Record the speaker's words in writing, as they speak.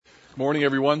Morning,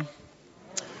 everyone.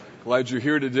 Glad you're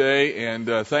here today, and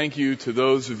thank you to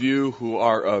those of you who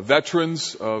are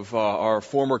veterans of our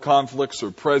former conflicts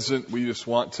or present. We just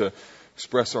want to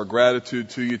express our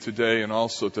gratitude to you today, and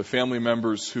also to family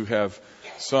members who have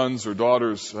sons or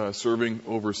daughters serving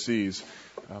overseas.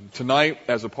 Tonight,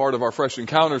 as a part of our Fresh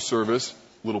Encounter service,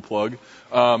 little plug,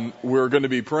 we're going to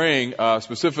be praying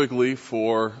specifically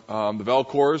for the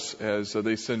Valcours as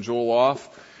they send Joel off,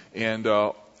 and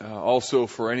also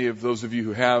for any of those of you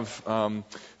who have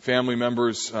family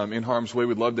members in harm's way.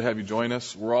 We'd love to have you join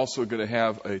us. We're also going to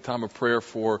have a time of prayer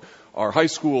for our high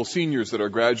school seniors that are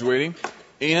graduating.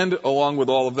 And along with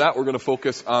all of that, we're going to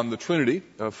focus on the Trinity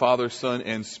of Father, Son,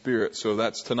 and Spirit. So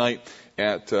that's tonight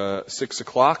at 6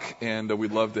 o'clock, and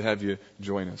we'd love to have you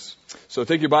join us. So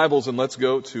take your Bibles and let's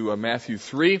go to Matthew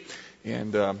 3,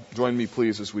 and join me,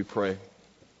 please, as we pray.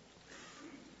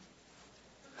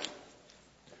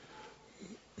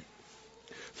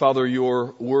 Father,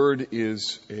 your word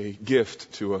is a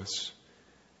gift to us,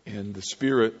 and the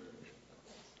Spirit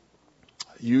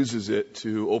uses it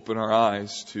to open our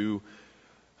eyes to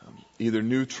either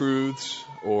new truths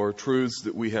or truths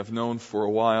that we have known for a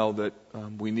while that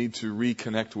we need to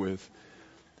reconnect with.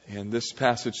 And this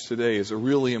passage today is a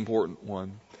really important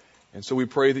one. And so we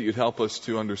pray that you'd help us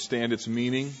to understand its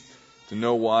meaning, to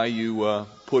know why you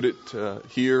put it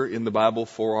here in the Bible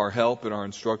for our help and our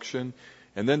instruction,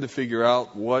 and then to figure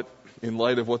out what, in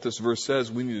light of what this verse says,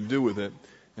 we need to do with it.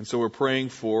 And so we're praying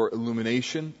for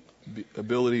illumination,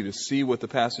 ability to see what the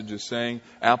passage is saying,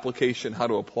 application, how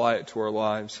to apply it to our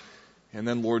lives, and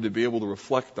then, Lord, to be able to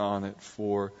reflect on it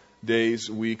for days,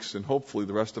 weeks, and hopefully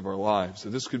the rest of our lives.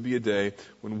 That this could be a day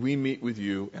when we meet with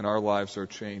you and our lives are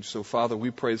changed. So, Father,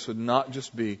 we pray this would not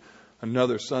just be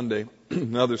another Sunday,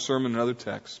 another sermon, another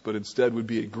text, but instead would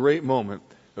be a great moment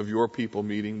of your people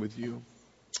meeting with you.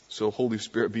 So, Holy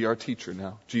Spirit, be our teacher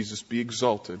now. Jesus, be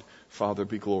exalted. Father,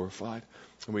 be glorified.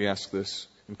 And we ask this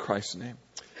in Christ's name.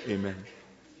 Amen.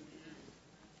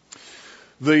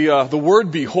 The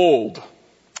word behold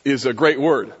is a great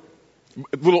word.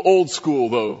 A little old school,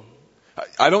 though.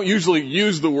 I don't usually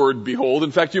use the word behold.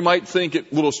 In fact, you might think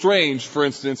it a little strange, for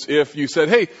instance, if you said,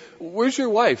 "Hey, where's your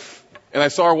wife?" And I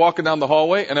saw her walking down the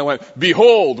hallway, and I went,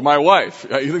 "Behold, my wife."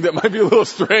 You think that might be a little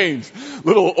strange, a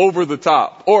little over the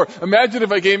top. Or imagine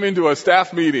if I came into a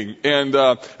staff meeting, and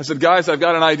I said, "Guys, I've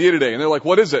got an idea today." And they're like,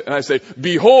 "What is it?" And I say,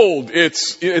 "Behold."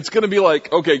 It's going to be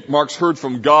like, okay, Mark's heard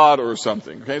from God or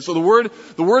something. Okay, so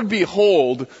the word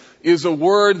behold is a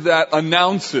word that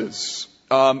announces.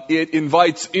 It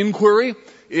invites inquiry.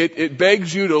 It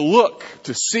begs you to look,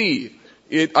 to see.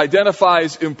 It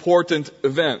identifies important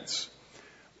events.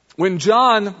 When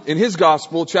John, in his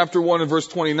Gospel, chapter 1 and verse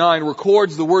 29,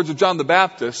 records the words of John the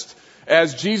Baptist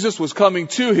as Jesus was coming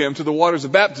to him to the waters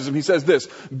of baptism, he says this,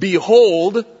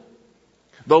 "Behold,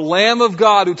 the Lamb of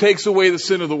God who takes away the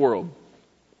sin of the world."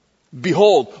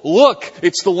 Behold, look,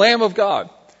 it's the Lamb of God.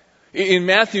 In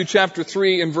Matthew chapter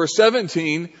 3 and verse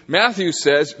 17, Matthew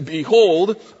says,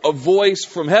 "Behold, a voice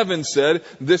from heaven said,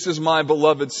 'This is my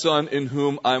beloved Son in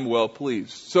whom I'm well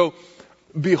pleased.'" So,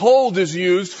 behold is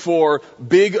used for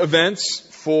big events,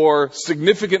 for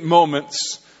significant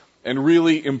moments, and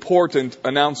really important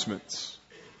announcements.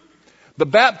 The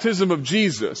baptism of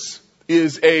Jesus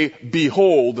is a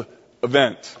behold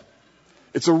event.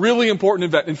 It's a really important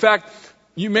event. In fact,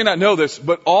 you may not know this,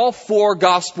 but all four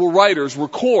gospel writers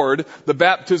record the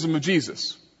baptism of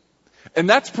Jesus. And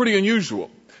that's pretty unusual.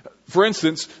 For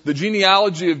instance, the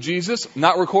genealogy of Jesus,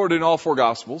 not recorded in all four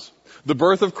gospels. The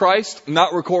birth of Christ,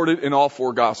 not recorded in all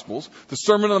four Gospels. The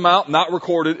Sermon on the Mount, not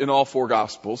recorded in all four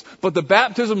Gospels. But the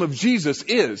baptism of Jesus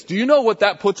is. Do you know what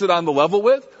that puts it on the level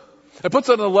with? It puts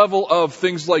it on the level of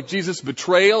things like Jesus'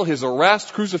 betrayal, his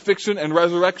arrest, crucifixion, and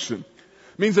resurrection.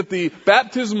 It means that the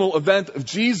baptismal event of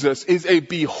Jesus is a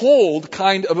behold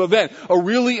kind of event. A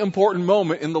really important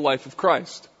moment in the life of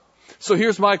Christ. So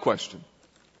here's my question.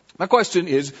 My question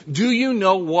is, do you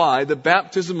know why the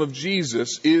baptism of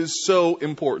Jesus is so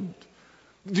important?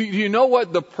 Do you know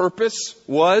what the purpose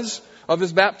was of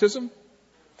his baptism?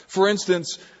 For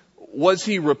instance, was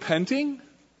he repenting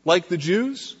like the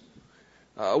Jews?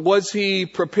 Was he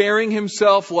preparing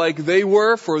himself like they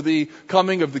were for the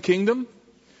coming of the kingdom?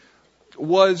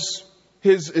 Was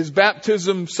his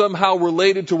baptism somehow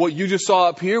related to what you just saw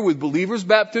up here with believers'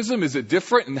 baptism? Is it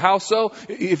different, and how so?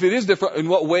 If it is different, in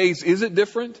what ways is it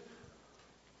different?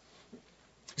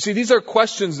 See, these are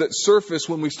questions that surface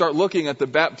when we start looking at the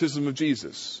baptism of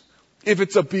Jesus. If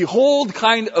it's a behold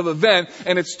kind of event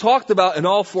and it's talked about in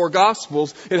all four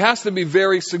Gospels, it has to be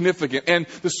very significant. And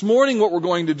this morning what we're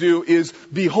going to do is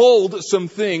behold some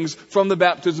things from the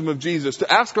baptism of Jesus.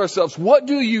 To ask ourselves, what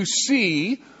do you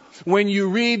see when you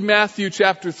read Matthew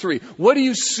chapter 3? What do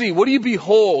you see? What do you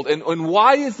behold? And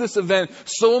why is this event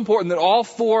so important that all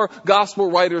four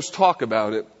gospel writers talk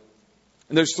about it?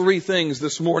 And there's three things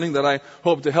this morning that I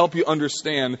hope to help you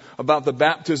understand about the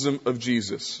baptism of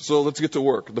Jesus. So let's get to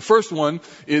work. The first one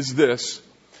is this.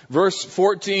 Verse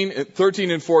 13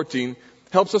 and 14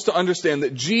 helps us to understand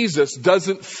that Jesus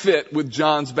doesn't fit with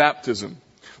John's baptism.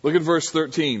 Look at verse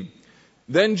 13.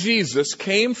 Then Jesus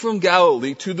came from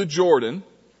Galilee to the Jordan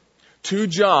to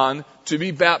John to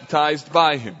be baptized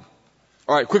by him.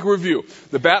 All right, quick review.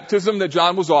 The baptism that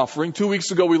John was offering, 2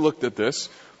 weeks ago we looked at this.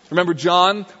 Remember,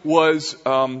 John was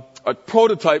a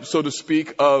prototype, so to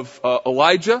speak, of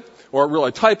Elijah, or really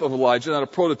a type of Elijah, not a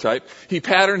prototype. He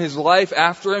patterned his life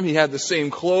after him. He had the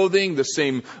same clothing, the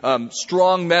same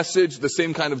strong message, the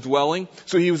same kind of dwelling.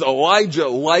 So he was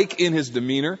Elijah-like in his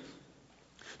demeanor.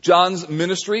 John's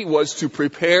ministry was to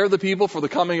prepare the people for the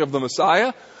coming of the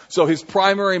Messiah. So his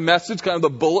primary message, kind of the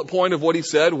bullet point of what he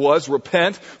said, was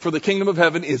repent, for the kingdom of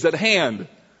heaven is at hand.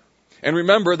 And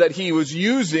remember that he was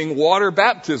using water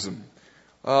baptism,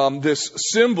 this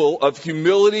symbol of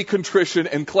humility, contrition,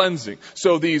 and cleansing.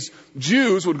 So these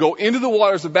Jews would go into the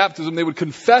waters of baptism. They would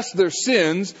confess their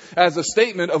sins as a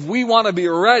statement of, we want to be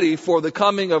ready for the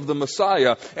coming of the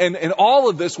Messiah. And all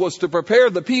of this was to prepare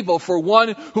the people for one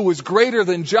who was greater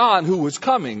than John, who was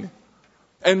coming.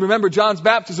 And remember, John's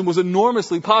baptism was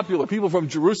enormously popular. People from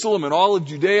Jerusalem and all of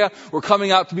Judea were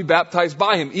coming out to be baptized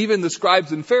by him. Even the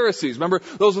scribes and Pharisees. Remember,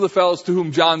 those were the fellows to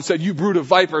whom John said, you brood of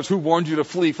vipers, who warned you to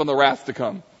flee from the wrath to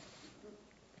come.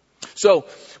 So,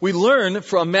 we learn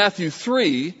from Matthew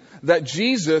 3 that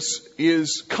Jesus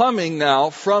is coming now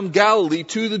from Galilee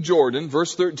to the Jordan,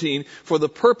 verse 13, for the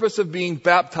purpose of being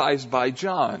baptized by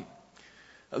John.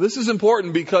 Now, this is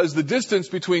important because the distance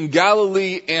between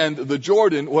Galilee and the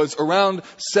Jordan was around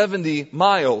 70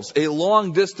 miles, a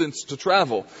long distance to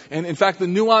travel. And in fact, the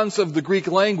nuance of the Greek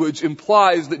language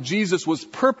implies that Jesus was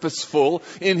purposeful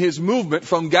in his movement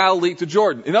from Galilee to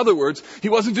Jordan. In other words, he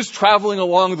wasn't just traveling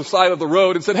along the side of the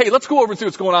road and said, hey, let's go over and see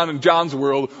what's going on in John's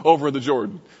world over in the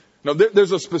Jordan. No,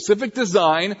 there's a specific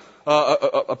design,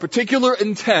 a particular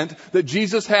intent that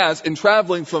Jesus has in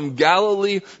traveling from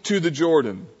Galilee to the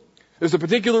Jordan. There's a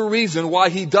particular reason why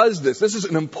he does this. This is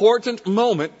an important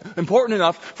moment, important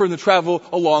enough for him to travel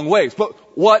a long ways. But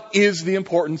what is the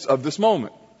importance of this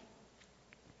moment?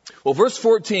 Well, verse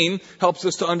 14 helps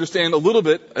us to understand a little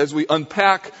bit as we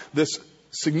unpack this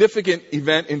significant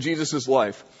event in Jesus'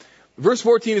 life. Verse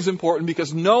 14 is important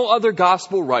because no other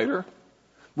gospel writer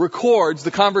records the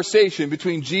conversation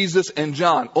between Jesus and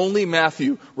John. Only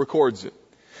Matthew records it.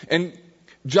 And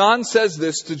John says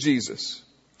this to Jesus.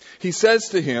 He says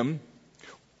to him,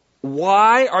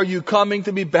 why are you coming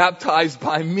to be baptized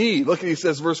by me? Look, he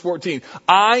says, verse 14,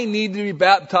 I need to be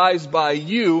baptized by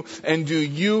you, and do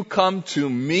you come to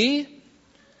me?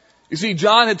 You see,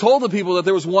 John had told the people that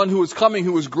there was one who was coming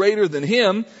who was greater than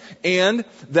him, and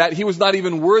that he was not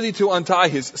even worthy to untie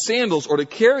his sandals or to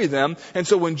carry them. And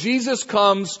so when Jesus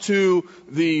comes to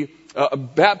the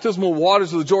baptismal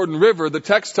waters of the Jordan River, the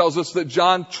text tells us that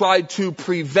John tried to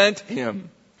prevent him,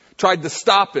 tried to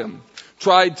stop him,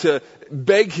 tried to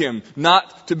beg him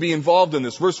not to be involved in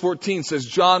this. Verse 14 says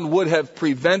John would have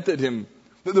prevented him.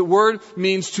 The word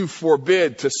means to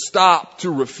forbid, to stop, to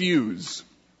refuse.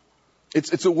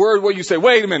 It's a word where you say,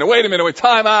 wait a minute,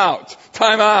 time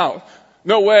out.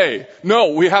 No way. No,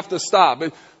 we have to stop.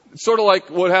 It's sort of like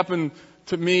what happened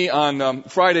to me on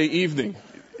Friday evening.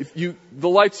 The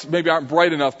lights maybe aren't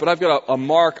bright enough, but I've got a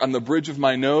mark on the bridge of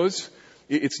my nose.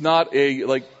 It's not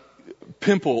a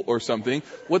pimple or something.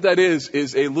 What that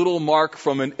is a little mark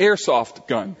from an airsoft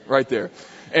gun right there.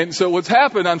 And so what's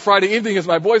happened on Friday evening is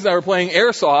my boys and I were playing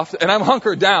airsoft, and I'm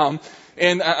hunkered down,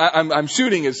 and I'm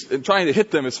shooting and trying to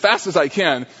hit them as fast as I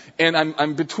can, and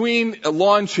I'm between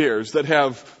lawn chairs that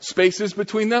have spaces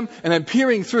between them, and I'm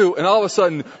peering through, and all of a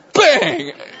sudden,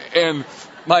 bang! And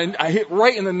I hit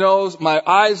right in the nose. My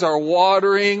eyes are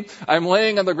watering. I'm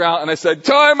laying on the ground, and I said,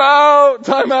 time out,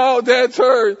 Dad's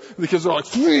hurt. The kids are like,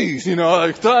 freeze,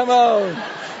 time out.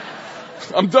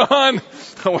 I'm done.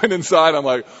 I went inside. I'm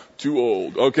like, too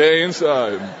old. Okay,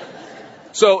 inside.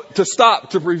 So to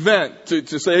stop, to prevent,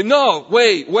 to say, no,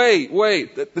 wait.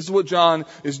 This is what John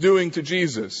is doing to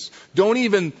Jesus. Don't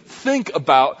even think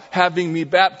about having me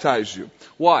baptize you.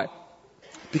 Why?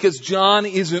 Because John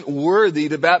isn't worthy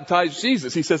to baptize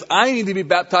Jesus. He says, I need to be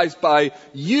baptized by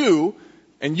you,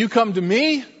 and you come to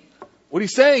me? What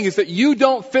he's saying is that you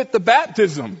don't fit the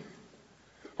baptism.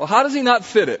 Well, how does he not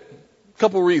fit it? A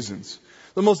couple reasons.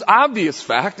 The most obvious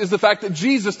fact is the fact that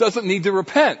Jesus doesn't need to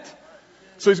repent.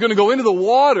 So he's going to go into the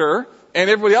water, and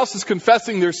everybody else is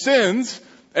confessing their sins,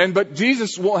 But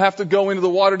Jesus won't have to go into the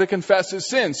water to confess his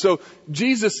sins. So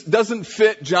Jesus doesn't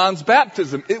fit John's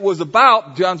baptism.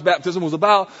 John's baptism was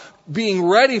about being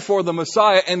ready for the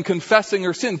Messiah and confessing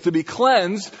her sins, to be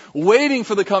cleansed, waiting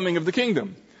for the coming of the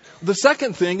kingdom. The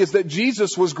second thing is that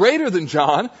Jesus was greater than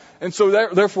John, and so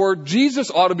therefore Jesus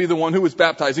ought to be the one who was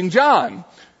baptizing John.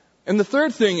 And the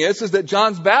third thing is that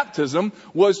John's baptism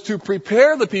was to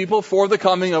prepare the people for the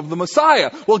coming of the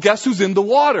Messiah. Well, guess who's in the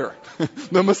water?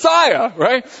 The Messiah,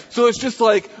 right? So it's just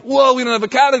like, whoa, we don't have a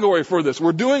category for this.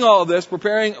 We're doing all this,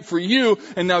 preparing for you,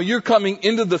 and now you're coming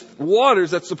into the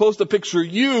waters that's supposed to picture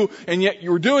you, and yet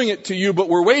you're doing it to you, but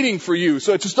we're waiting for you.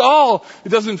 So it's just it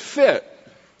doesn't fit.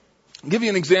 I'll give you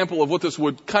an example of what this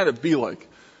would kind of be like.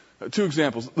 Two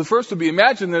examples. The first would be,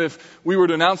 imagine that if we were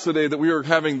to announce today that we were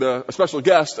having a special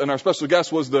guest, and our special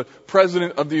guest was the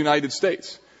President of the United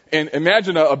States. And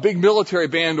imagine a big military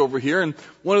band over here, and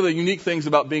one of the unique things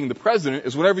about being the President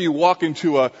is whenever you walk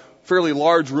into a fairly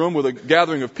large room with a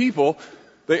gathering of people,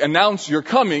 they announce you're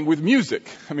coming with music.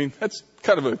 I mean, that's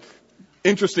kind of an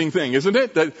interesting thing, isn't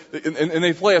it? And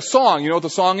they play a song. You know what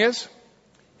the song is?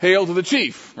 Hail to the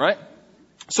Chief, right?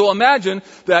 So imagine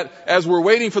that as we're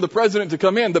waiting for the president to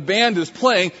come in, the band is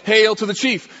playing Hail to the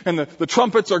Chief, and the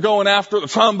trumpets are going after it, the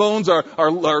trombones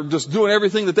are just doing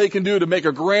everything that they can do to make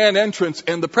a grand entrance,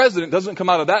 and the president doesn't come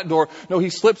out of that door. No, he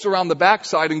slips around the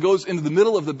backside and goes into the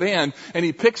middle of the band, and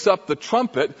he picks up the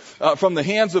trumpet from the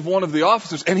hands of one of the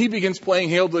officers, and he begins playing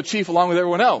Hail to the Chief along with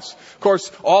everyone else. Of course,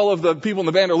 all of the people in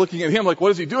the band are looking at him like,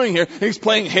 what is he doing here? And he's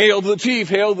playing Hail to the Chief,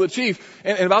 Hail to the Chief.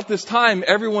 And about this time,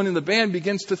 everyone in the band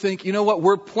begins to think, you know what,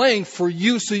 we're playing for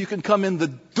you so you can come in the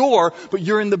door, but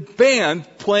you're in the band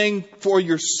playing for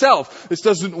yourself. This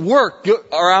doesn't work. Get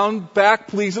around back,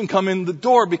 please, and come in the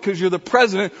door because you're the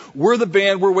president. We're the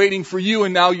band. We're waiting for you,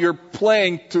 and now you're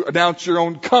playing to announce your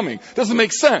own coming. Doesn't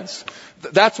make sense.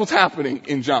 That's what's happening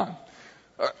in John.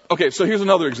 Okay, so here's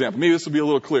another example. Maybe this will be a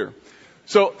little clearer.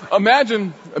 So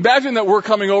imagine that we're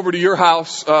coming over to your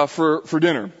house for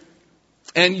dinner.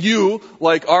 And you,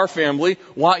 like our family,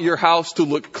 want your house to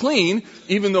look clean,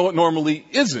 even though it normally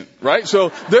isn't, right?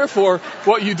 So, therefore,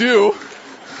 what you do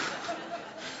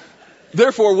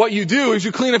is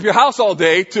you clean up your house all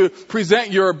day to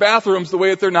present your bathrooms the way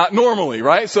that they're not normally,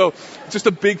 right? So, it's just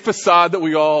a big facade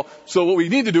that so what we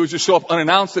need to do is just show up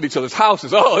unannounced at each other's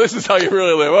houses. Oh, this is how you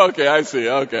really live. Okay, I see.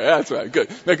 Okay, that's right. Good.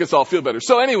 Make us all feel better.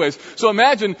 So anyways,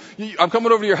 imagine I'm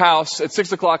coming over to your house at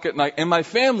 6:00 at night, and my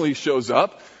family shows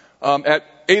up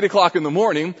at 8:00 in the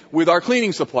morning with our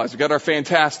cleaning supplies. We got our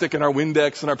Fantastic and our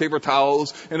Windex and our paper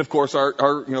towels and of course our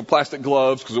plastic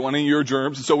gloves because we want any of your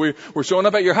germs. And so we're showing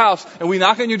up at your house and we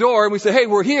knock on your door and we say, hey,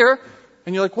 we're here.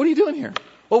 And you're like, what are you doing here?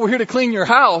 Well, we're here to clean your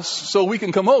house so we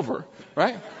can come over,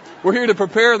 right? We're here to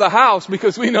prepare the house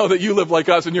because we know that you live like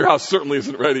us and your house certainly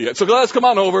isn't ready yet. So let's come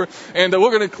on over and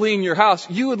we're going to clean your house.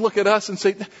 You would look at us and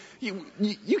say,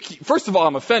 first of all,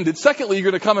 I'm offended. Secondly, you're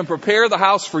going to come and prepare the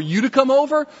house for you to come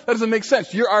over? That doesn't make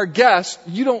sense. You're our guest.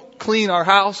 You don't clean our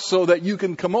house so that you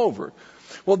can come over.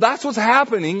 Well, that's what's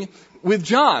happening with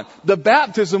John. The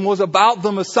baptism was about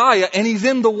the Messiah and he's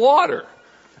in the water.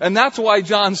 And that's why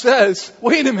John says,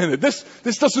 wait a minute, this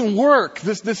doesn't work.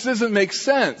 This doesn't make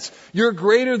sense. You're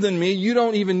greater than me. You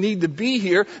don't even need to be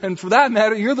here. And for that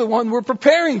matter, you're the one we're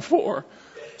preparing for.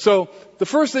 So the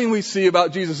first thing we see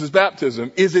about Jesus'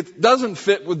 baptism is it doesn't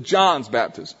fit with John's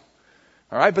baptism.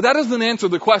 All right, but that doesn't answer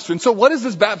the question. So what is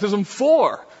this baptism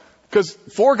for? Because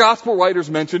 4 gospel writers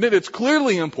mentioned it. It's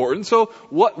clearly important. So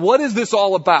what is this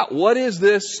all about? What does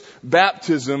this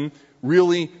baptism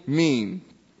really mean?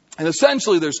 And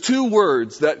essentially, there's 2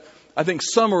 words that I think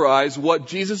summarize what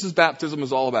Jesus' baptism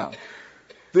is all about.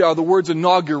 They are the words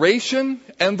inauguration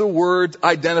and the word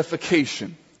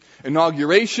identification.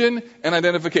 Inauguration and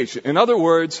identification. In other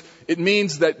words, it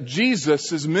means that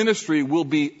Jesus' ministry will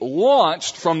be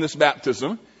launched from this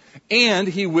baptism, and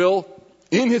he will,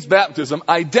 in his baptism,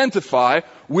 identify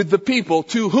with the people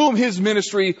to whom his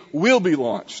ministry will be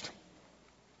launched.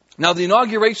 Now, the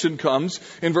inauguration comes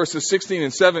in verses 16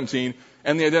 and 17,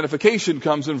 and the identification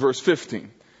comes in verse 15.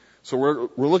 So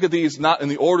we'll look at these not in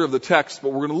the order of the text, but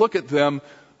we're going to look at them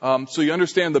so you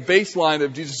understand the baseline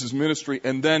of Jesus' ministry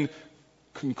and then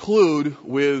conclude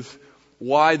with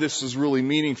why this is really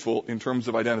meaningful in terms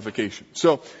of identification.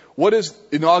 So what does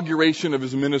inauguration of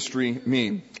his ministry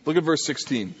mean? Look at verse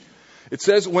 16. It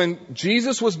says, when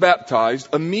Jesus was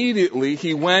baptized, immediately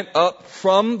he went up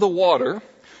from the water,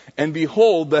 and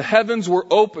behold, the heavens were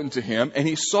opened to him, and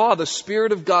he saw the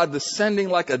Spirit of God descending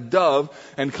like a dove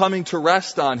and coming to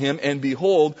rest on him. And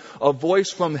behold, a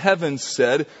voice from heaven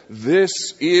said,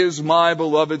 this is my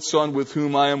beloved Son with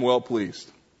whom I am well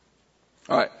pleased.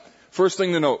 All right, first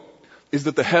thing to note, is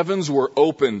that the heavens were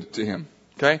opened to him.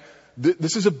 Okay?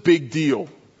 This is a big deal.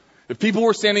 If people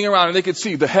were standing around and they could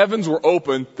see the heavens were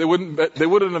open, they wouldn't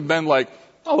have been like,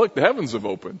 oh, look, the heavens have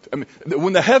opened. I mean,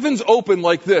 when the heavens open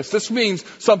like this means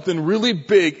something really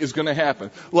big is going to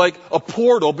happen. Like a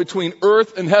portal between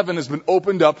earth and heaven has been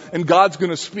opened up and God's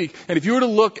going to speak. And if you were to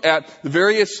look at the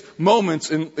various moments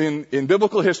in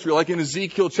biblical history, like in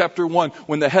Ezekiel chapter 1,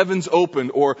 when the heavens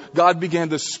opened or God began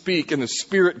to speak and the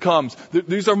Spirit comes,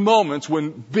 these are moments when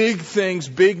big things,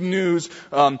 big news,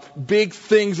 big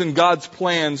things in God's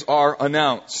plans are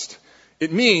announced.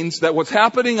 It means that what's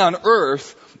happening on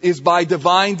earth is by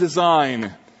divine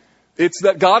design. It's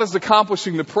that God is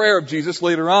accomplishing the prayer of Jesus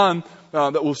later on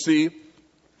that we'll see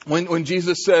when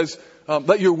Jesus says,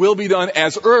 let your will be done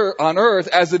on earth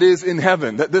as it is in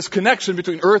heaven. That this connection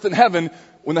between earth and heaven,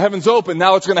 when the heavens open,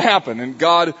 now it's going to happen. And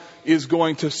God is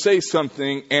going to say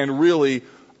something and really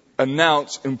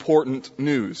announce important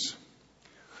news.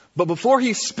 But before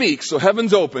he speaks, so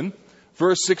heavens open,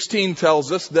 verse 16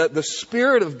 tells us that the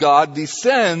Spirit of God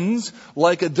descends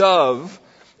like a dove,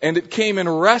 and it came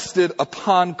and rested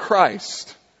upon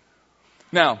Christ.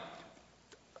 Now,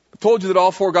 I told you that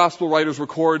all four gospel writers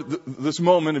record this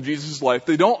moment of Jesus' life.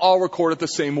 They don't all record it the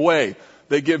same way.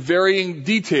 They give varying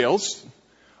details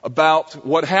about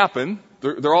what happened.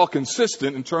 They're all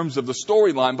consistent in terms of the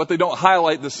storyline, but they don't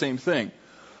highlight the same thing.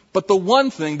 But the one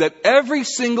thing that every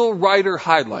single writer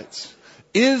highlights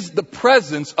is the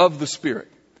presence of the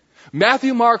Spirit.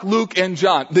 Matthew, Mark, Luke, and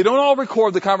John, they don't all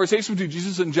record the conversation between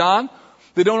Jesus and John.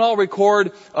 They don't all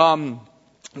record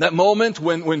that moment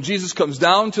when Jesus comes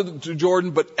down to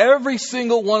Jordan, but every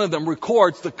single one of them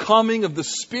records the coming of the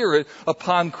Spirit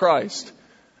upon Christ.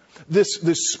 This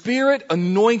Spirit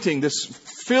anointing, this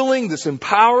filling, this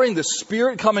empowering, this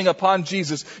Spirit coming upon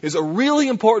Jesus is a really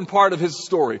important part of his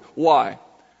story. Why?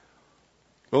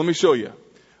 Well, let me show you.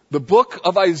 The book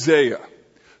of Isaiah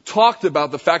talked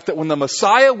about the fact that when the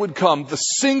Messiah would come, the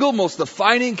single most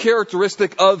defining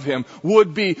characteristic of him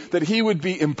would be that he would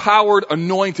be empowered,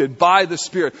 anointed by the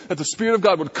Spirit, that the Spirit of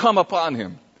God would come upon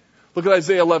him. Look at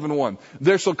Isaiah 11:1.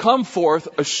 There shall come forth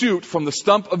a shoot from the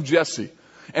stump of Jesse,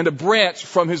 and a branch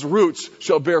from his roots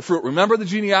shall bear fruit. Remember the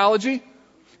genealogy?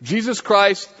 Jesus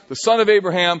Christ, the son of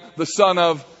Abraham, the son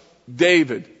of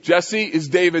David. Jesse is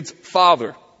David's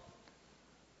father.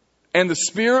 And the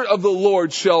Spirit of the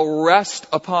Lord shall rest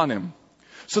upon him.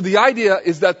 So the idea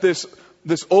is that this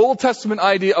Old Testament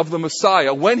idea of the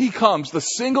Messiah, when he comes, the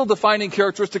single defining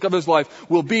characteristic of his life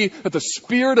will be that the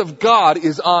Spirit of God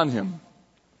is on him.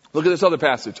 Look at this other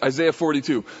passage, Isaiah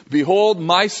 42. Behold,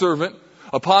 my servant,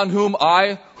 upon whom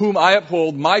I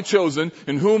uphold, my chosen,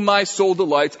 in whom my soul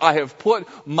delights. I have put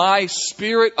my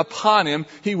Spirit upon him.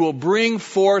 He will bring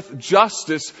forth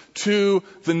justice to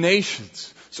the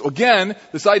nations. So again,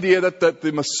 this idea that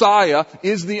the Messiah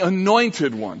is the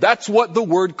anointed one. That's what the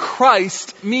word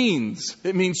Christ means.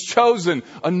 It means chosen,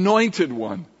 anointed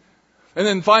one. And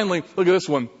then finally, look at this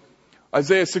one.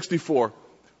 Isaiah 64.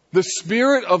 The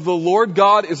Spirit of the Lord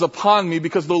God is upon me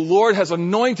because the Lord has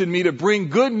anointed me to bring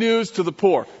good news to the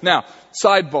poor. Now,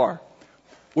 sidebar.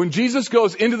 When Jesus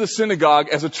goes into the synagogue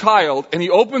as a child and he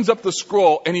opens up the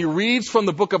scroll and he reads from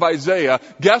the book of Isaiah,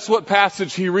 guess what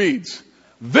passage he reads?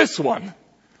 This one.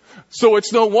 So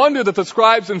it's no wonder that the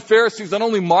scribes and Pharisees not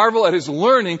only marvel at his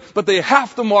learning, but they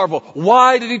have to marvel.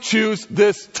 Why did he choose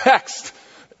this text?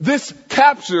 This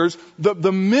captures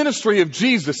the ministry of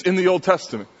Jesus in the Old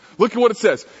Testament. Look at what it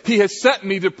says. He has sent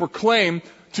me to proclaim,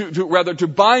 to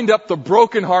bind up the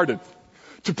brokenhearted,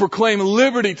 to proclaim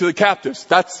liberty to the captives.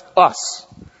 That's us.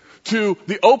 To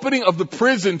the opening of the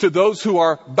prison to those who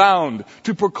are bound,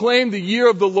 to proclaim the year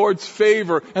of the Lord's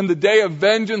favor and the day of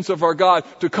vengeance of our God,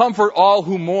 to comfort all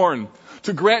who mourn,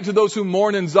 to grant to those who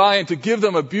mourn in Zion, to give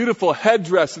them a beautiful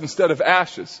headdress instead of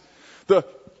ashes, the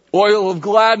oil of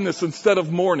gladness instead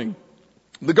of mourning,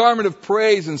 the garment of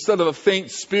praise instead of a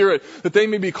faint spirit, that they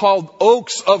may be called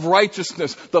oaks of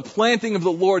righteousness, the planting of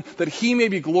the Lord, that he may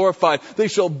be glorified. They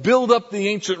shall build up the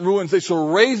ancient ruins. They shall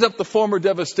raise up the former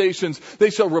devastations.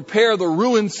 They shall repair the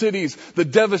ruined cities, the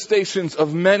devastations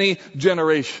of many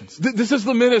generations. This is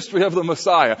the ministry of the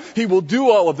Messiah. He will do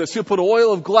all of this. He'll put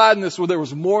oil of gladness where there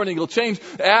was mourning. He'll change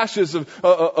ashes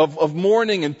of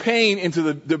mourning and pain into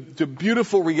the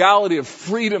beautiful reality of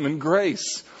freedom and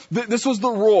grace. This was the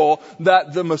role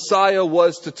that the Messiah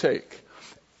was to take.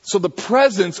 So the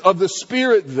presence of the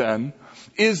Spirit then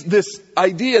is this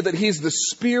idea that he's the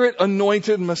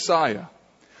Spirit-anointed Messiah.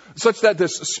 Such that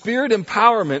this Spirit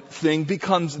empowerment thing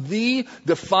becomes the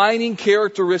defining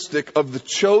characteristic of the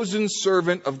chosen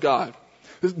servant of God.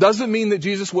 This doesn't mean that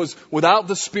Jesus was without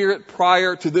the Spirit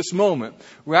prior to this moment.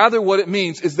 Rather, what it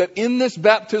means is that in this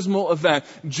baptismal event,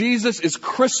 Jesus is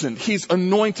christened. He's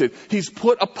anointed. He's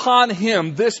put upon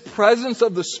him this presence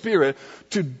of the Spirit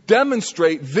to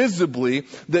demonstrate visibly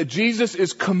that Jesus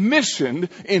is commissioned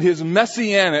in his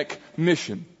messianic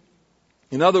mission.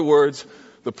 In other words,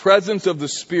 the presence of the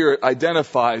Spirit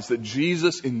identifies that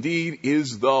Jesus indeed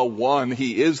is the one.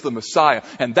 He is the Messiah.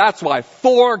 And that's why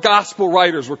 4 gospel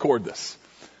writers record this.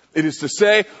 It is to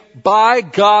say, by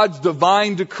God's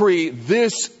divine decree,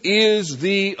 this is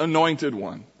the anointed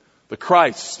one, the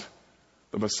Christ,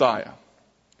 the Messiah.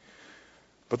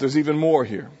 But there's even more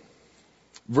here.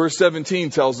 Verse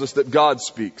 17 tells us that God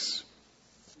speaks.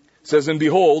 It says, and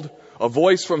behold, a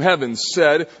voice from heaven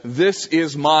said, this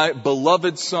is my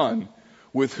beloved Son,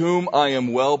 with whom I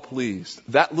am well pleased.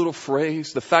 That little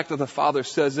phrase, the fact that the Father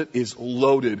says it, is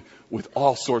loaded with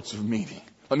all sorts of meaning.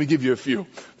 Let me give you a few.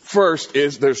 First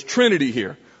is there's Trinity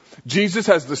here. Jesus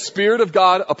has the Spirit of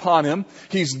God upon him.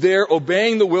 He's there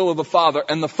obeying the will of the Father,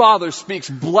 and the Father speaks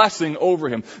blessing over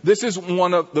him. This is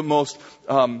one of the most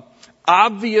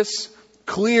obvious,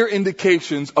 clear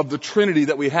indications of the Trinity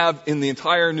that we have in the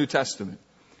entire New Testament.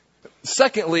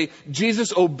 Secondly,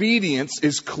 Jesus' obedience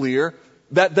is clear.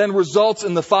 That then results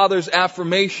in the Father's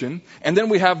affirmation, and then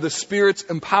we have the Spirit's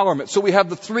empowerment. So we have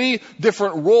the 3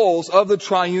 different roles of the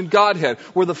triune Godhead,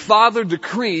 where the Father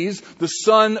decrees, the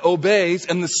Son obeys,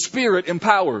 and the Spirit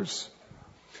empowers.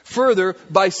 Further,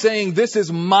 by saying, this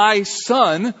is my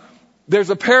Son, there's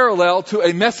a parallel to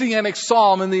a messianic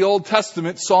psalm in the Old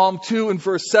Testament, Psalm 2 and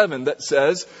verse 7, that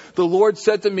says, the Lord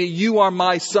said to me, you are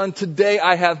my Son, today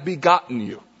I have begotten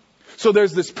you. So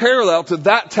there's this parallel to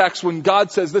that text when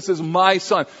God says, this is my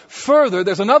Son. Further,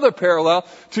 there's another parallel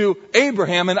to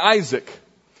Abraham and Isaac.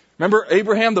 Remember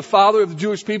Abraham, the father of the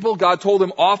Jewish people? God told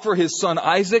him, offer his son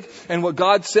Isaac. And what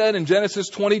God said in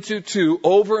Genesis 22:2,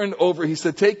 over and over, he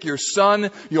said, take your son,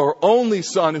 your only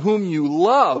son, whom you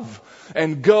love,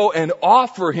 and go and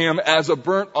offer him as a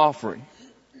burnt offering.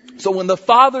 So when the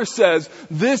Father says,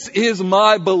 this is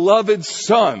my beloved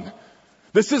Son,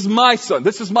 this is my Son.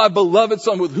 This is my beloved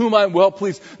Son with whom I am well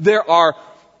pleased.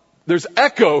 There's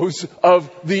echoes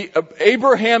of the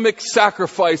Abrahamic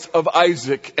sacrifice of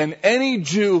Isaac, and any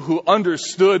Jew who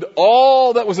understood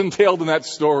all that was entailed in that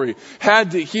story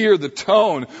had to hear the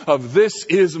tone of, this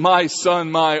is my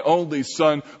Son, my only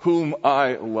Son, whom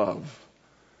I love.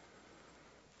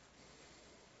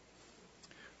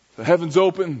 The heavens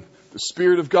open, the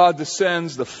Spirit of God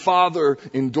descends, the Father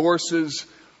endorses,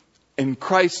 and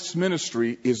Christ's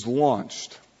ministry is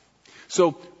launched.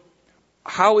 So,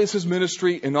 how is his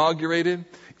ministry inaugurated?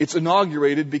 It's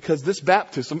inaugurated because this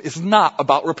baptism is not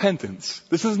about repentance.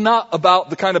 This is not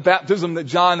about the kind of baptism that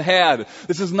John had.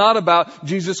 This is not about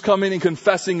Jesus coming and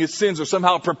confessing his sins or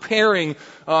somehow preparing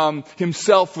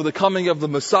himself for the coming of the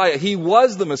Messiah. He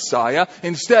was the Messiah.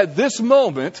 Instead, this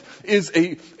moment is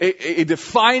a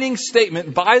defining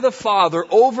statement by the Father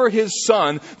over his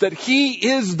Son that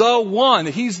he is the one.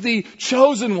 He's the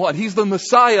chosen one. He's the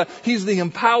Messiah. He's the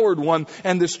empowered one.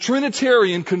 And this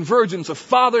Trinitarian convergence of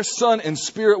Father, Son, and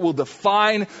Spirit will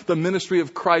define the ministry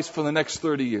of Christ for the next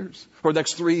 30 years, or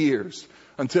next 3 years,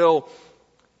 until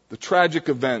the tragic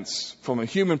events from a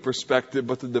human perspective,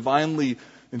 but the divinely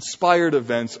inspired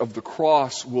events of the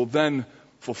cross will then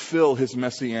fulfill his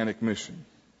messianic mission.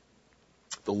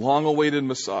 The long-awaited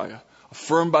Messiah,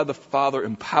 affirmed by the Father,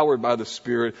 empowered by the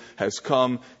Spirit, has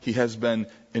come. He has been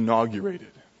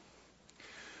inaugurated.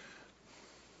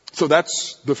 So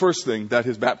that's the first thing that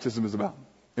his baptism is about.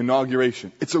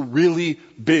 Inauguration. It's a really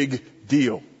big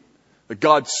deal that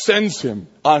God sends him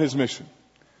on his mission.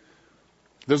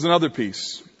 There's another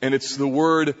piece, and it's the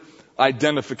word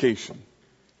identification.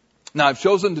 Now, I've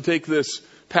chosen to take this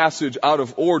passage out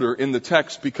of order in the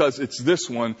text because it's this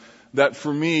one that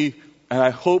for me, and I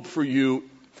hope for you,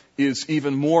 is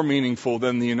even more meaningful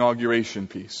than the inauguration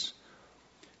piece.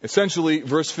 Essentially,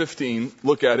 verse 15,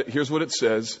 look at it. Here's what it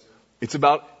says. It's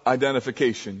about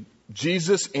identification.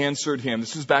 Jesus answered him.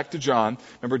 This is back to John.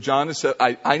 Remember, John has said,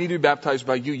 I need to be baptized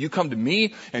by you. You come to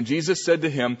me. And Jesus said to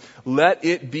him, let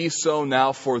it be so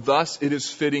now, for thus it is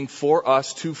fitting for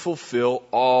us to fulfill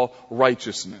all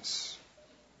righteousness.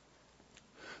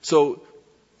 So,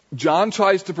 John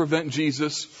tries to prevent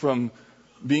Jesus from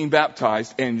being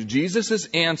baptized, and Jesus'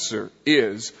 answer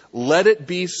is, let it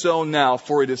be so now,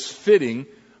 for it is fitting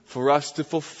for us to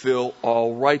fulfill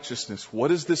all righteousness. What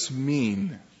does this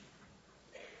mean?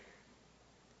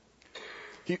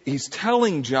 He's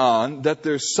telling John that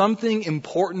there's something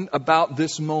important about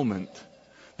this moment.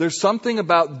 There's something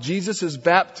about Jesus'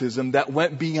 baptism that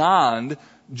went beyond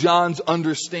John's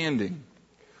understanding.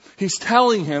 He's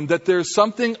telling him that there's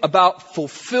something about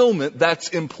fulfillment that's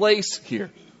in place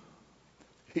here.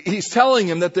 He's telling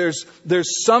him that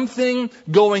there's something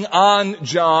going on,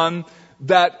 John,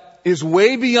 that is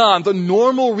way beyond the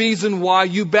normal reason why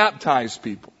you baptize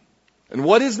people. And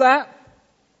what is that?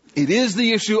 It is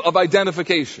the issue of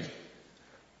identification.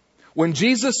 When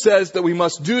Jesus says that we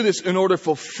must do this in order to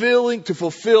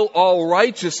fulfill all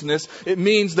righteousness, it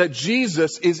means that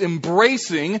Jesus is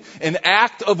embracing an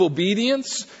act of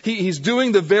obedience. He's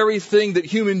doing the very thing that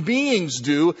human beings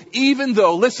do, even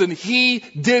though, listen, he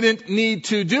didn't need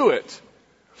to do it.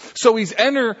 So he's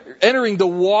entering the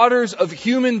waters of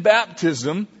human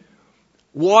baptism,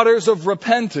 waters of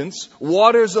repentance,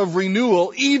 waters of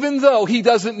renewal, even though he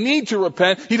doesn't need to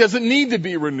repent, he doesn't need to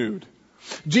be renewed.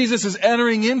 Jesus is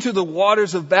entering into the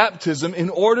waters of baptism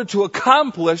in order to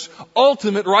accomplish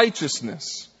ultimate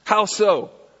righteousness. How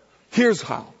so? Here's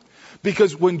how.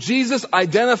 Because when Jesus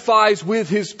identifies with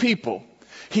his people,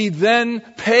 he then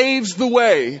paves the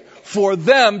way for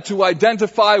them to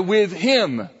identify with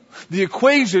him. The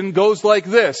equation goes like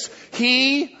this.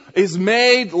 He is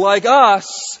made like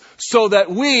us so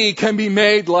that we can be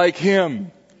made like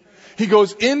him. He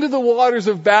goes into the waters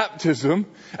of baptism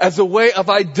as a way of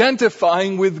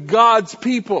identifying with God's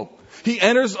people. He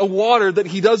enters a water that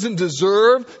he doesn't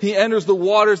deserve. He enters the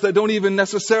waters that don't even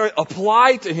necessarily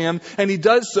apply to him. And he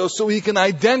does so he can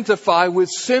identify with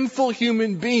sinful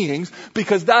human beings,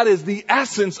 because that is the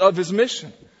essence of his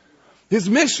mission. His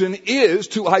mission is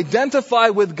to identify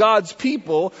with God's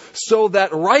people so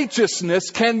that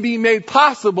righteousness can be made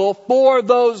possible for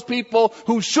those people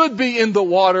who should be in the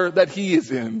water that he is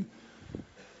in.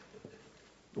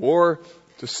 Or,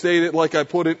 to state it like I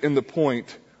put it in the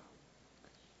point,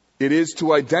 it is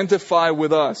to identify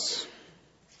with us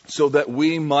so that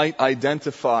we might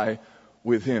identify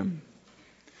with him.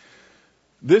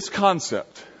 This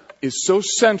concept is so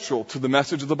central to the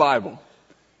message of the Bible.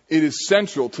 It is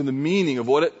central to the meaning of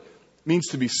what it means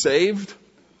to be saved.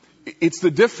 It's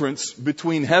the difference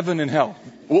between heaven and hell.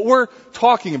 What we're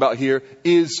talking about here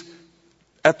is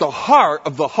at the heart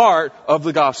of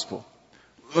the gospel.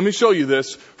 Let me show you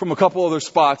this from a couple other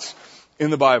spots in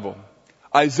the Bible.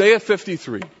 Isaiah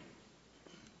 53,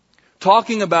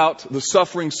 talking about the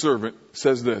suffering servant,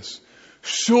 says this: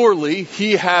 "Surely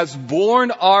he has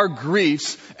borne our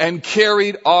griefs and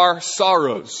carried our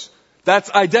sorrows." That's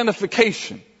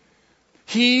identification.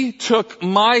 He took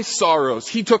my sorrows.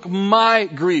 He took my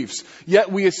griefs. Yet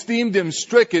we esteemed him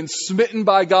stricken, smitten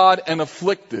by God, and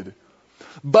afflicted.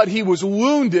 But he was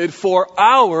wounded for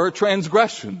our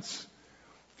transgressions.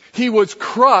 He was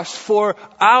crushed for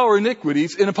our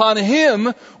iniquities, and upon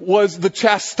him was the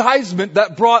chastisement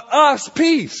that brought us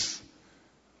peace.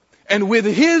 And with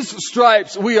his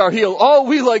stripes we are healed. All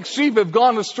we like sheep have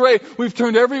gone astray. We've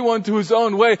turned everyone to his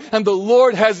own way, and the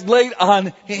Lord has laid on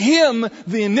him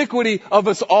the iniquity of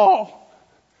us all.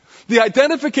 The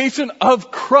identification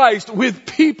of Christ with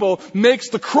people makes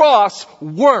the cross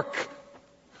work.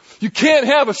 You can't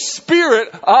have a spirit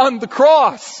on the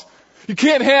cross. You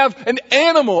can't have an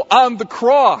animal on the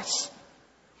cross.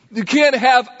 You can't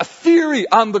have a theory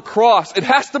on the cross. It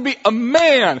has to be a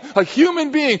man, a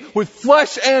human being with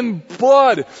flesh and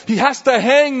blood. He has to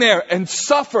hang there and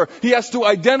suffer. He has to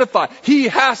identify. He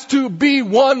has to be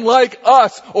one like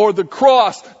us, or the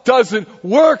cross doesn't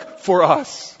work for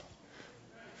us.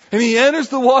 And he enters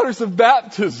the waters of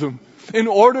baptism in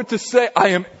order to say, I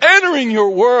am entering your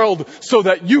world so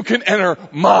that you can enter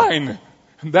mine.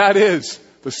 And that is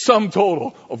the sum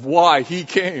total of why he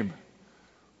came.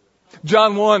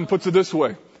 John 1 puts it this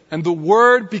way: "And the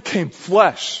Word became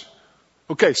flesh."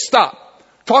 Okay, stop.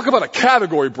 Talk about a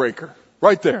category breaker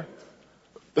right there.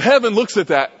 Heaven looks at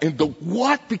that, and the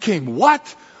what became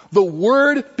what? The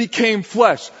Word became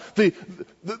flesh.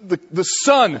 The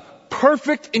Son,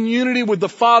 perfect in unity with the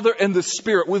Father and the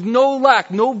Spirit, with no lack,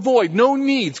 no void, no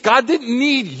needs. God didn't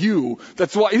need you.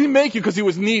 That's why He didn't make you because He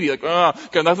was needy. Like,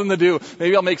 got nothing to do.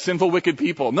 Maybe I'll make sinful, wicked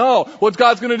people. No, what's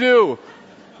God's going to do?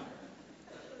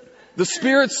 The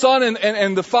Spirit, Son,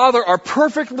 and the Father are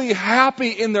perfectly happy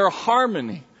in their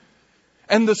harmony.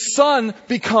 And the Son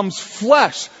becomes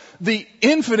flesh. The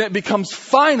infinite becomes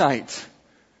finite.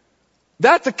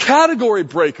 That's a category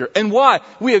breaker. And why?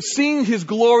 We have seen His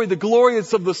glory. The glory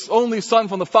is of the only Son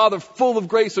from the Father, full of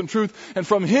grace and truth. And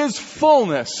from His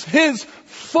fullness,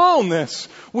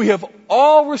 we have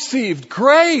all received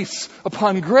grace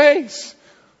upon grace.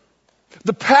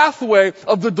 The pathway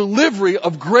of the delivery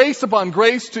of grace upon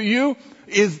grace to you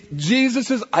is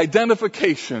Jesus'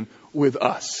 identification with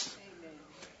us.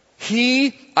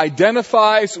 He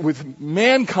identifies with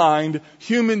mankind,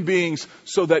 human beings,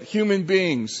 so that human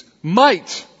beings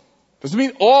might Doesn't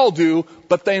mean all do,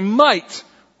 but they might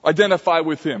identify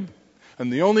with Him.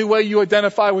 And the only way you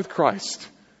identify with Christ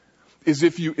is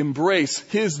if you embrace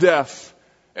His death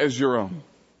as your own.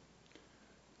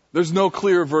 There's no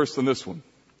clearer verse than this one.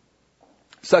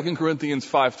 2 Corinthians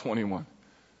 5:21. I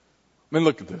mean,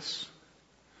 look at this.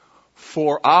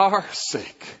 For our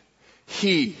sake,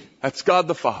 He, that's God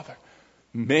the Father,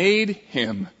 made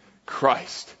Him,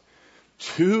 Christ,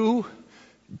 to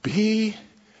be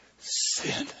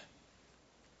sin.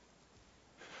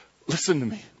 Listen to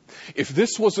me. If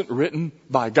this wasn't written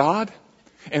by God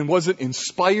and wasn't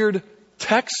inspired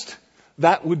text,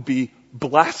 that would be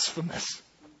blasphemous.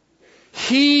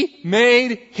 He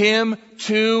made Him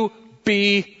to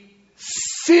be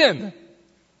sin.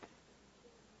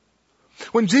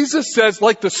 When Jesus says,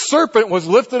 like the serpent was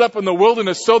lifted up in the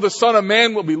wilderness, so the Son of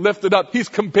Man will be lifted up, He's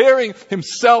comparing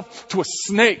Himself to a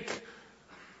snake.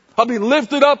 I'll be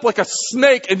lifted up like a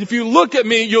snake, and if you look at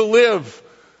me, you'll live.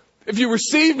 If you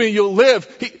receive me, you'll live.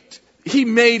 He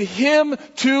made Him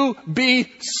to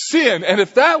be sin. And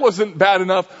if that wasn't bad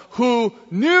enough, who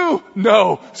knew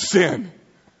no sin?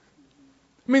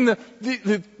 I mean,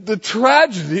 the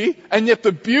tragedy and yet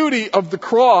the beauty of the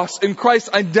cross and Christ's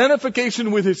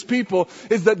identification with His people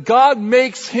is that God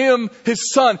makes Him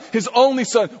His Son, His only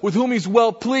Son, with whom He's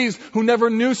well pleased, who never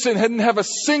knew sin, hadn't have a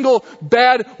single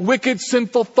bad, wicked,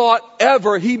 sinful thought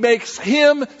ever. He makes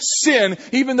Him sin,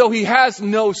 even though He has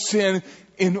no sin,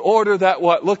 in order that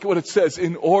what? Look at what it says.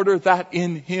 In order that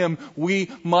in Him we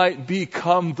might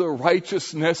become the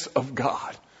righteousness of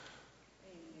God.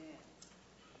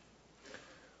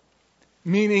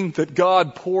 Meaning that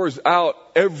God pours out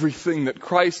everything that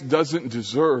Christ doesn't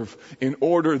deserve in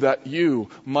order that you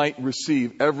might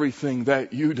receive everything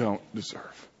that you don't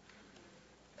deserve.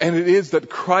 And it is that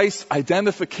Christ's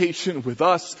identification with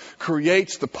us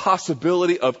creates the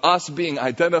possibility of us being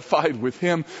identified with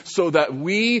Him so that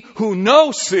we who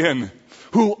know sin,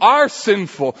 who are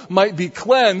sinful, might be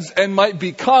cleansed and might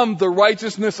become the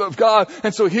righteousness of God.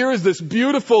 And so here is this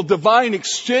beautiful divine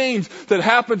exchange that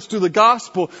happens through the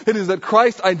gospel. It is that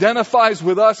Christ identifies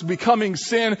with us becoming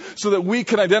sin so that we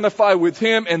can identify with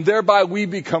Him and thereby we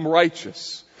become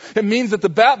righteous. It means that the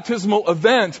baptismal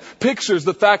event pictures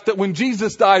the fact that when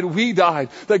Jesus died, we died.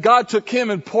 That God took Him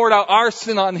and poured out our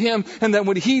sin on Him. And that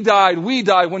when He died, we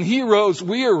died. When He rose,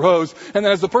 we arose. And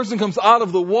then as the person comes out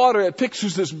of the water, it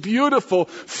pictures this beautiful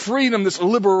freedom, this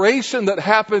liberation that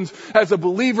happens as a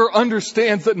believer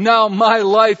understands that now my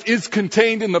life is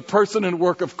contained in the person and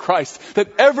work of Christ.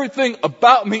 That everything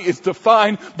about me is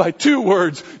defined by two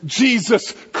words: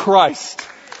 Jesus Christ.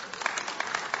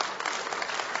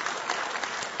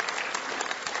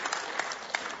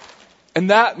 And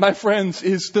that, my friends,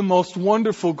 is the most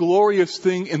wonderful, glorious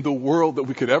thing in the world that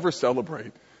we could ever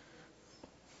celebrate.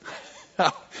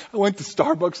 I went to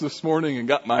Starbucks this morning and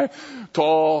got my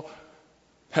tall,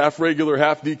 half regular,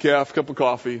 half decaf cup of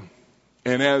coffee.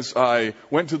 And as I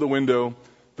went to the window,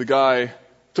 the guy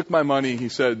took my money. He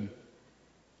said,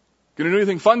 "Gonna do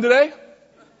anything fun today?"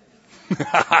 And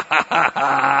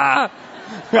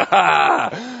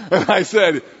I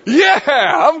said, "Yeah,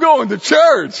 I'm going to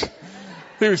church."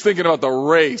 He was thinking about the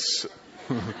race.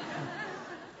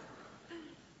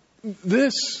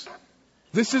 This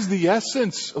is the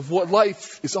essence of what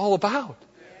life is all about.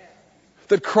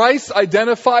 That Christ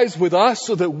identifies with us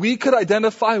so that we could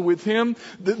identify with Him.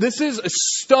 This is a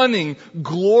stunning,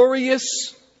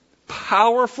 glorious,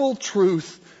 powerful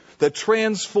truth that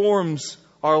transforms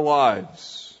our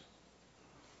lives.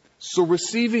 So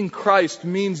receiving Christ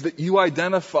means that you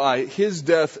identify His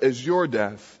death as your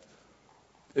death.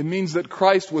 It means that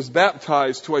Christ was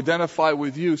baptized to identify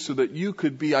with you so that you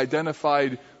could be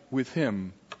identified with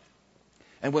Him.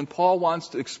 And when Paul wants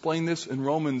to explain this in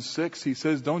Romans 6, he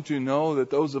says, "Don't you know that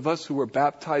those of us who were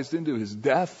baptized into His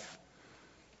death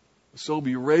so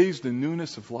be raised in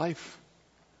newness of life?"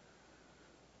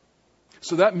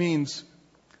 So that means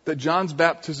that John's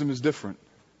baptism is different.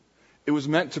 It was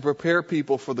meant to prepare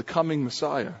people for the coming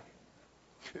Messiah.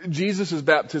 Jesus'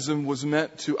 baptism was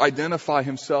meant to identify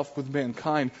Himself with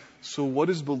mankind. So what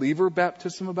is believer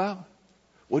baptism about?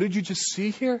 What did you just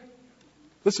see here?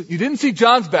 Listen, you didn't see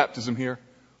John's baptism here.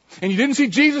 And you didn't see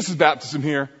Jesus' baptism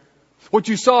here. What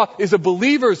you saw is a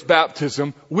believer's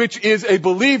baptism, which is a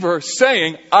believer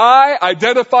saying, I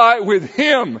identify with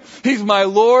Him. He's my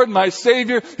Lord, my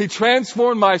Savior. He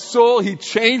transformed my soul. He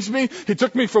changed me. He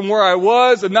took me from where I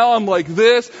was, and now I'm like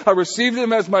this. I received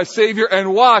Him as my Savior,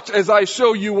 and watch as I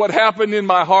show you what happened in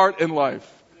my heart and life.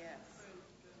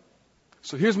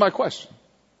 So here's my question.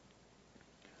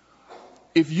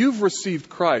 If you've received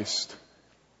Christ,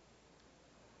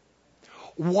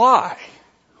 why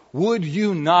would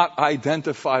you not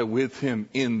identify with him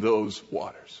in those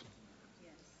waters?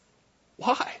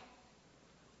 Why?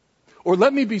 Or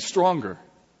let me be stronger.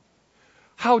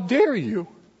 How dare you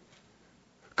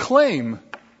claim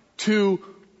to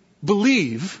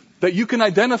believe that you can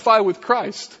identify with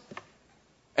Christ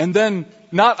and then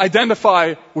not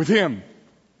identify with him?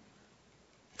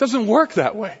 It doesn't work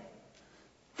that way.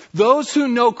 Those who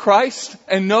know Christ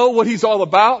and know what he's all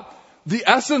about, the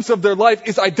essence of their life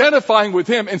is identifying with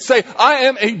him and say, I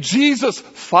am a Jesus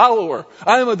follower.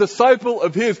 I am a disciple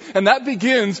of his. And that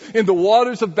begins in the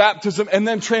waters of baptism and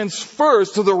then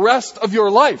transfers to the rest of your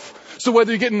life. So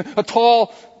whether you're getting a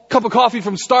tall cup of coffee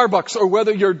from Starbucks, or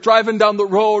whether you're driving down the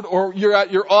road, or you're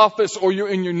at your office, or you're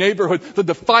in your neighborhood, the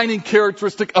defining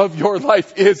characteristic of your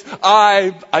life is,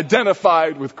 I've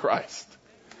identified with Christ.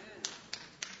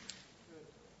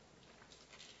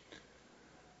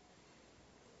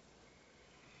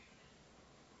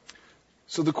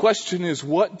 So the question is,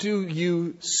 what do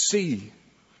you see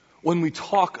when we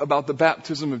talk about the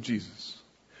baptism of Jesus?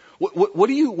 What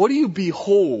do you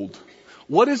behold?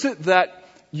 What is it that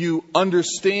you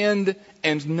understand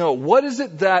and know? What is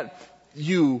it that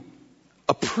you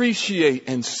appreciate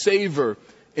and savor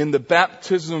in the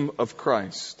baptism of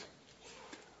Christ?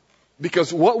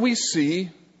 Because what we see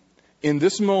in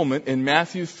this moment in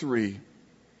Matthew 3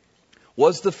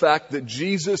 was the fact that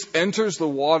Jesus enters the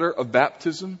water of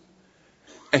baptism,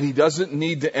 and he doesn't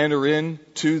need to enter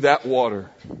into that water.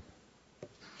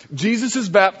 Jesus'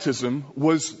 baptism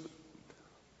was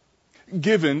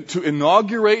given to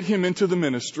inaugurate him into the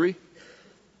ministry,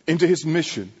 into his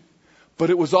mission. But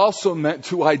it was also meant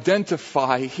to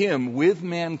identify him with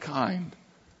mankind.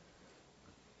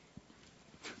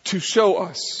 To show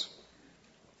us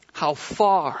how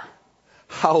far,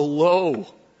 how low,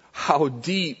 how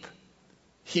deep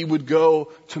he would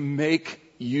go to make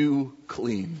you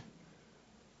clean.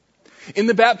 In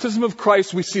the baptism of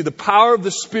Christ, we see the power of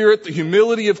the Spirit, the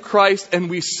humility of Christ,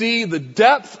 and we see the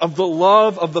depth of the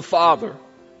love of the Father.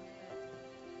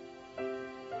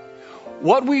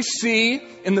 What we see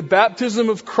in the baptism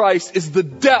of Christ is the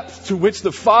depth to which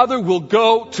the Father will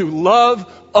go to love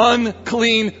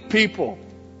unclean people.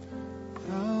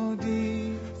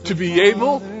 To be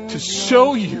able to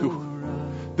show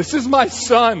you, this is my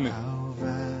son,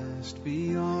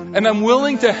 and I'm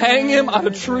willing to hang him on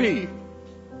a tree.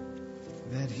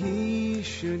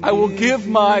 I will give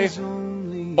my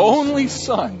only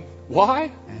son.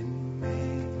 Why?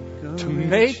 To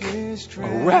make a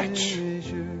wretch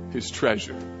his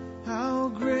treasure. How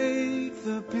great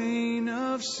the pain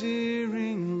of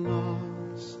searing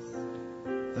loss.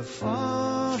 The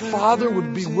Father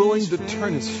would be willing to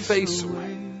turn his face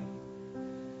away.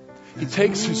 He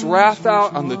takes his wrath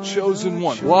out on the chosen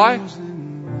one. Why?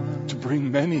 To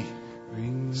bring many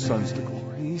sons to glory.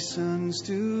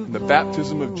 And the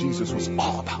baptism of Jesus was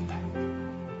all about that.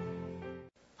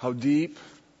 How deep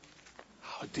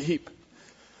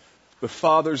the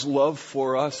Father's love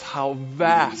for us, how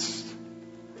vast,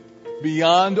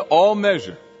 beyond all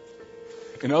measure.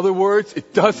 In other words,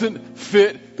 it doesn't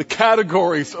fit the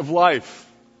categories of life.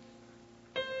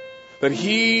 That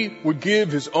he would give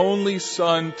his only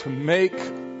son to make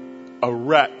a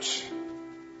wretch,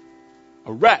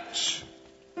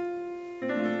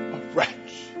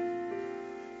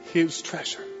 his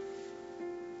treasure.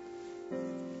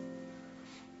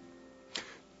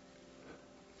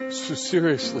 So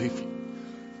seriously,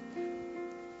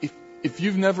 if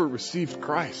you've never received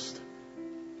Christ,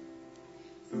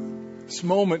 this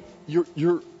moment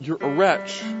you're a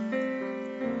wretch.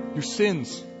 Your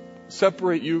sins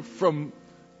separate you from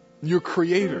your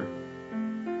Creator.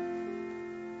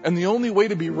 And the only way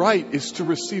to be right is to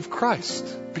receive Christ,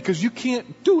 because you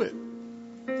can't do it.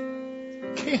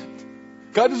 Can't.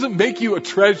 God doesn't make you a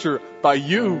treasure by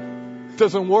you. It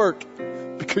doesn't work,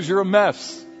 because you're a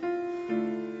mess.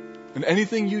 And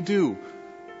anything you do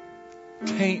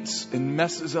taints and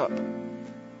messes up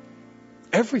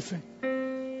everything.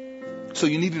 So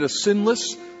you needed a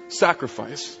sinless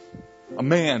sacrifice, a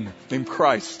man named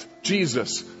Christ,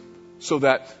 Jesus, so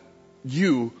that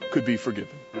you could be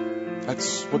forgiven.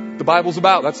 That's what the Bible's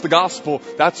about. That's the gospel.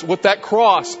 That's what that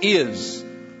cross is.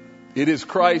 It is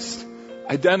Christ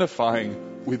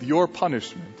identifying with your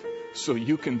punishment so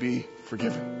you can be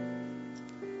forgiven.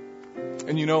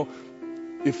 And you know,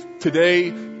 if today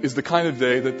is the kind of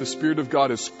day that the Spirit of God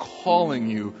is calling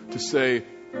you to say,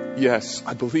 yes,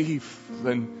 I believe,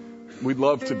 then we'd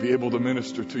love to be able to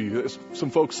minister to you. There's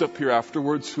some folks up here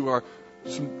afterwards who are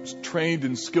some trained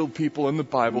and skilled people in the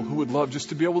Bible who would love just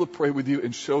to be able to pray with you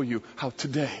and show you how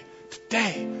today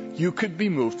you could be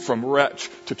moved from wretch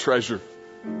to treasure,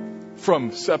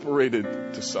 from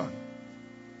separated to son.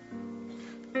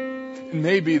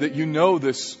 maybe that you know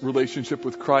this relationship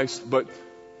with Christ, but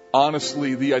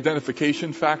honestly, the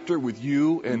identification factor with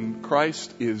you and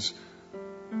Christ is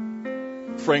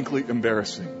frankly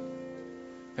embarrassing.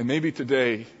 And maybe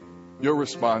today, your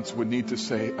response would need to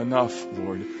say, enough,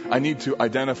 Lord. I need to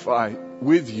identify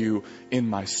with you in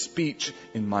my speech,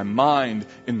 in my mind,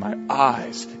 in my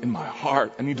eyes, in my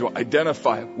heart. I need to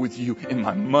identify with you in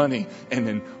my money and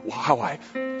in how I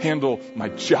handle my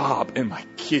job and my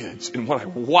kids and what I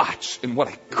watch and what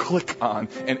I click on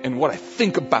and what I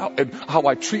think about and how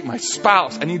I treat my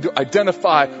spouse. I need to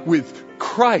identify with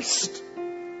Christ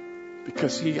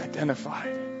because he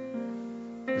identified